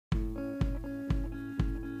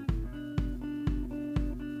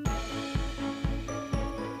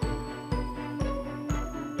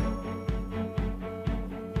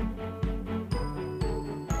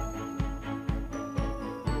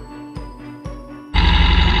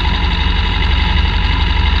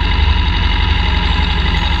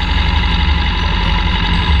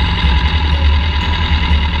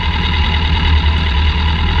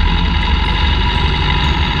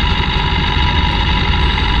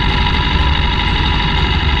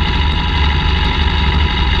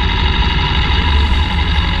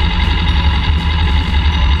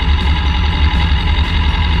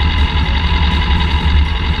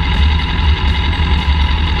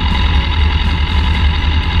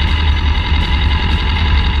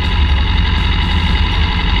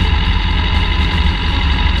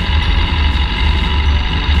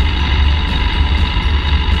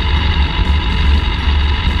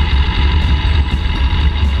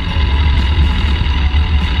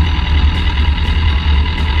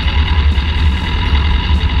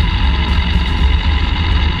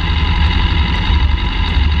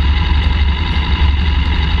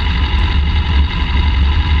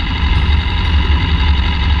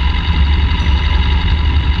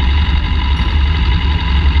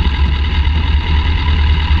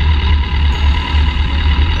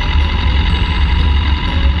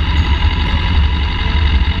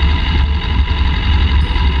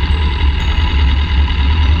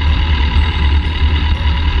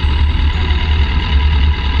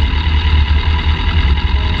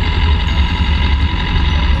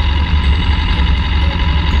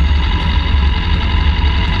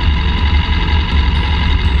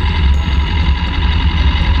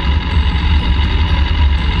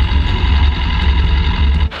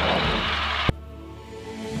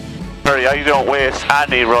I don't waste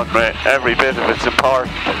any runway. Every bit of it's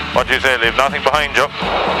important. What do you say? Leave nothing behind you.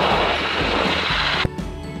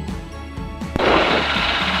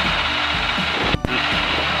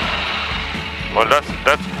 Well,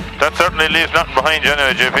 that certainly leaves nothing behind you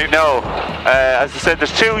anyway, JP. No. As I said,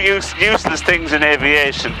 there's two useless things in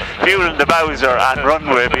aviation: fuel in the bowser and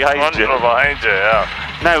runway behind you. Behind you, yeah.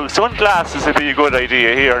 Now, sunglasses would be a good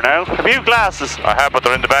idea here now. Have you glasses? I have, but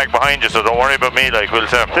they're in the bag behind you, so don't worry about me, like we'll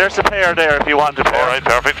say. There's a pair there if you want a pair. Alright,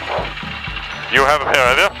 perfect. You have a pair,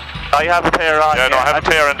 have you? I have a pair on. Yeah, no, I have a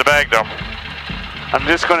pair in the bag though. I'm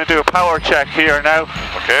just going to do a power check here now.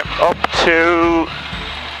 Okay. Up to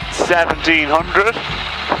 1700.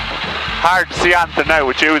 Hard to see anything now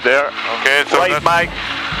with you there. Okay, so right mag,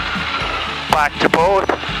 back to both.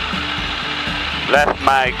 Left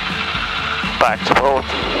mag, back to both.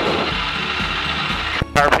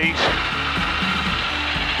 Repeat.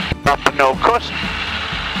 Up and no cut.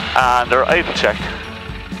 And they're idle check.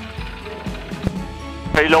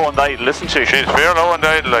 Very low on the idle, isn't she? She's very low on the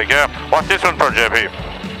idle, like, yeah. What's this one for, JP?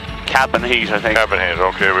 Cabin heat, I think. Cabin heat,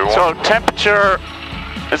 okay, we won't. So temperature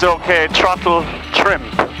is okay, throttle trim.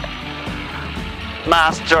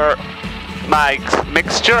 Master mags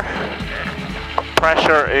mixture.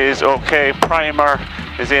 Pressure is okay, primer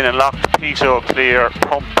is in and locked, pitot clear,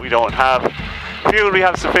 pump we don't have. Fuel we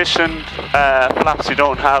have sufficient, flaps we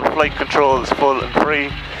don't have, flight control is full and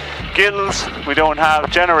free. Gills we don't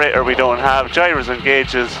have, generator we don't have, gyros and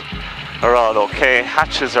gauges are all okay.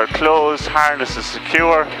 Hatches are closed, harness is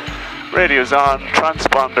secure, radio's on,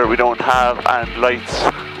 transponder we don't have, and lights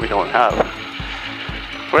we don't have.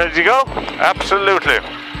 Ready to go? Absolutely.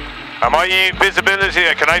 Am I visibility?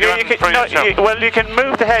 Can I do anything for you? Well, you can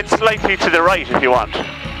move the head slightly to the right if you want.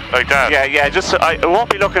 Like that? Yeah, just I won't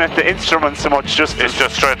be looking at the instruments so much, just it's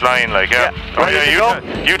just straight line, like, yeah. Ready to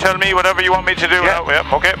go? You tell me whatever you want me to do now. Yeah,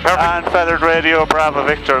 okay, perfect. And Fethard radio, Bravo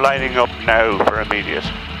Victor lining up now for immediate.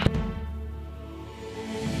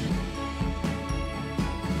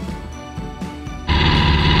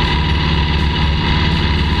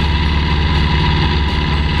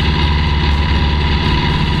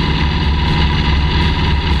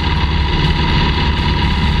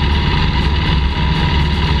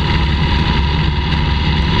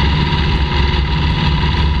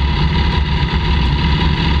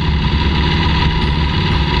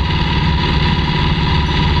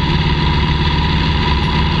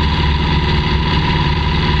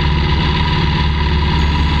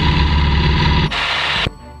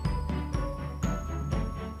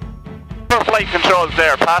 Flight controls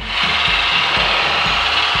there, Pat.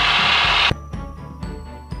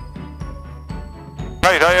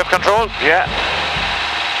 Right, I have control? Yeah.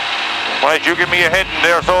 Right, you give me a heading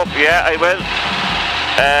there, so. Yeah, I will.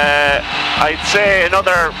 I'd say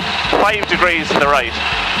another 5 degrees to the right.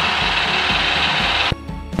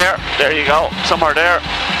 There you go, somewhere there.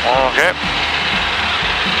 Okay.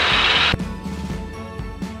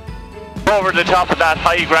 Over the top of that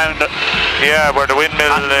high ground. Yeah, where the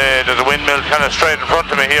windmill, there's a windmill kind of straight in front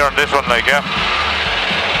of me here on this one, like, yeah?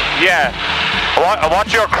 Yeah. What's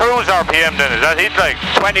your cruise RPM then? Is that heat like?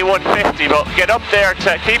 2150, but get up there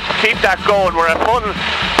to keep that going. We're at full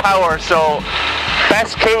power, so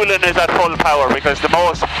best cooling is at full power because the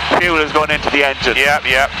most fuel is going into the engine. Yeah.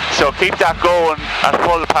 So keep that going at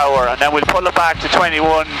full power, and then we'll pull it back to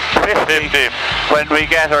 2150 when we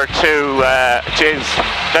get her to Jizz.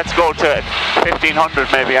 Let's go to 1500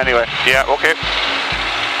 maybe anyway. Yeah, okay.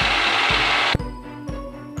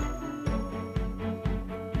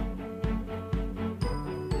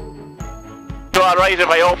 Alright if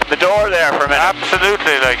I open the door there for a minute?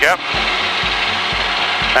 Absolutely, like, yeah.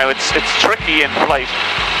 Now it's tricky in flight.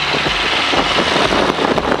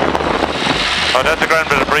 Oh, that's a grand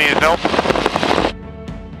bit of breeze, no?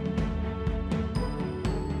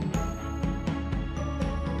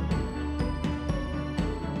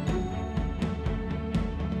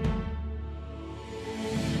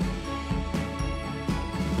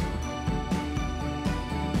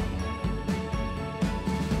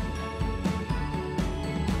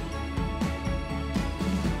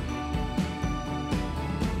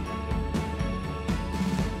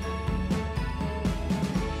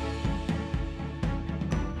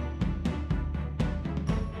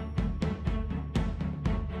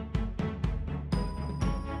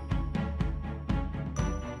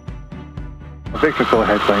 Victor, go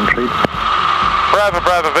ahead, Limetree. Bravo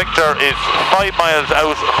Victor is 5 miles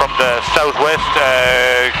out from the southwest,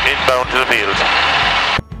 inbound to the field.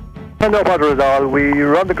 No bother at all.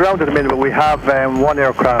 We're on the ground at the minute, but we have one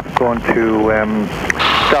aircraft going to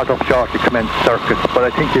start up shortly, commence circuit, but I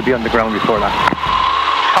think you'll be on the ground before that.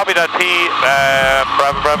 Copy copy that, P,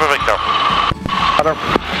 Bravo Victor. Roger.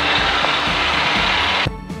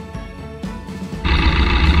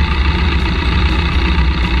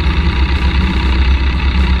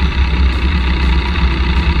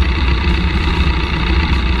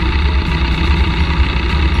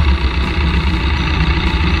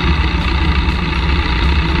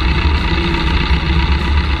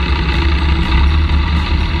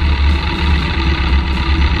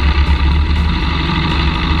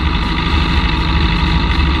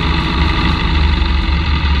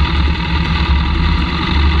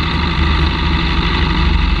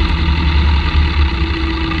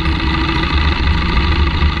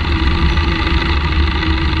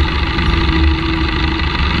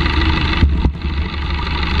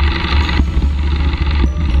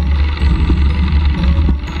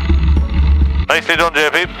 Nicely done,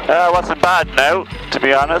 JP. Wasn't bad now, to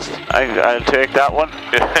be honest. I'll take that one.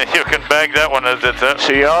 You can bag that one as it's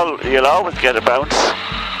So you'll always get a bounce.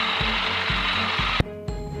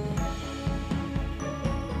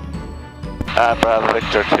 Bravo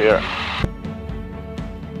Victor here.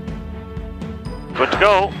 Good to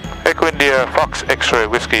go. Echo India, Fox X-ray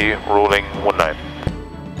Whiskey, rolling 19.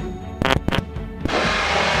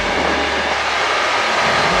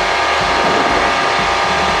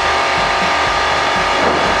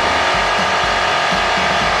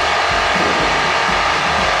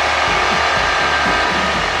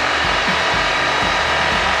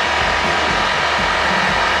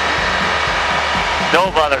 No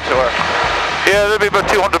bother to her. Yeah, there'll be about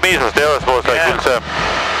 200 metres there, I suppose. Like, Yeah.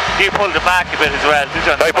 You pulled it back a bit as well, did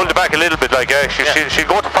you? I pulled it back a little bit, like, she'll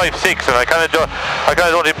go to 5-6, and I kind of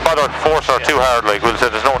don't even bother to force her too hard, like, we'll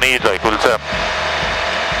say, there's no need, like, we'll say.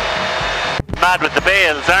 Mad with the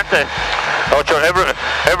bales, aren't they? Oh, sure, everyone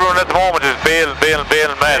at the moment is bale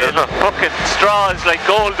mad, isn't it? Fucking straw is like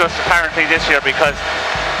gold dust apparently this year, because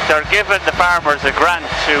they're giving the farmers a grant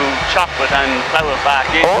to chop it and plough it back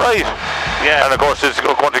in. All right. Yeah. And of course it's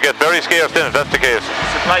going to get very scarce then if that's the case.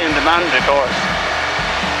 Supply and demand, of course.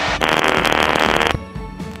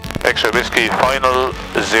 Extra whiskey, final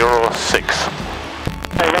 06.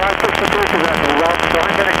 Hey, when I push the bridge around the rock, so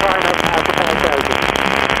I'm going to climb up past the 5,000.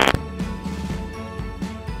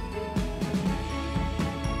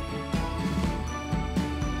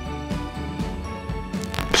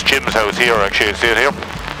 It's Jim's house here, actually, see it here?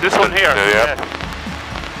 This one here? Yeah.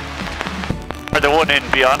 Or the one in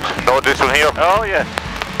beyond? No, this one here. Oh yeah,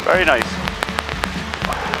 very nice.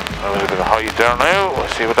 A little bit of height there now, we'll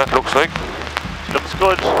see what that looks like. Looks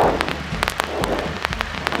good.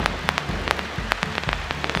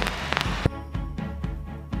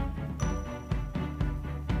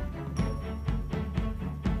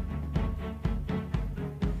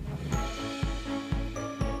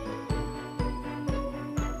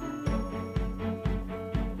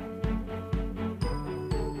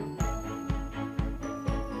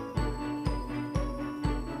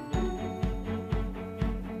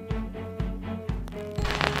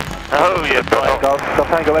 Oh yeah, boy. Golf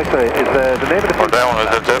Tango X-ray is the name of the That one is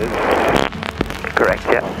it? Correct,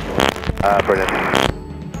 yeah. Brilliant.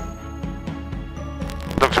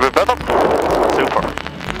 Looks a bit better. Super.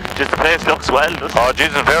 Just the place looks well, doesn't it? Oh,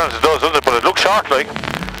 Jesus, in fairness it does, doesn't it? But it looks short, like.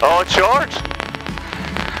 Oh, it's short.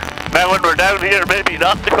 Now when we're down here, maybe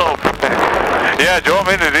not to go. Yeah, Joe, I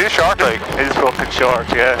mean, it is short, like. It is fucking short,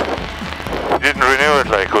 yeah. Didn't renew it,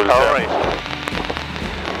 like. All right.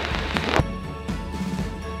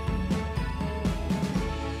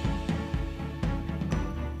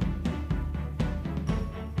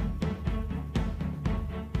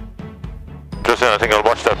 Just then, I think I'll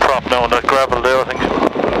watch that prop now on that gravel there, I think.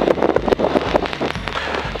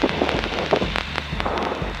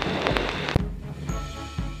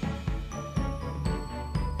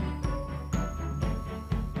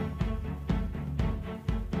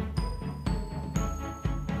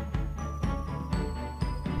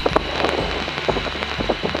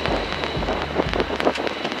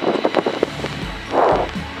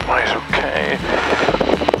 Right, okay.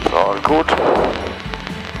 It's all good.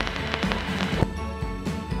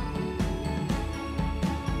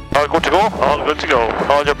 All good to go? All good to go.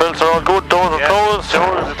 All your belts are all good, doors are closed?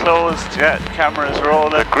 Doors are closed, yeah, cameras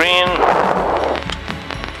rolling. The green.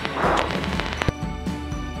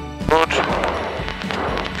 Good.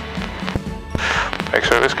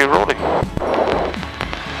 Extra whiskey rolling.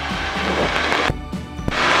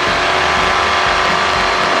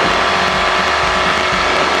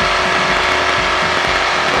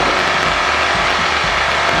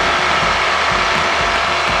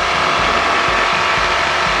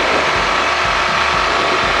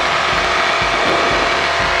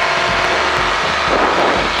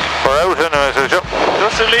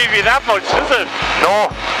 doesn't leave you that much, does it?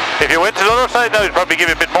 No. If you went to the other side now, it'd probably give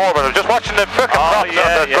you a bit more, but I'm just watching the frickin' props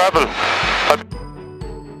on the gravel.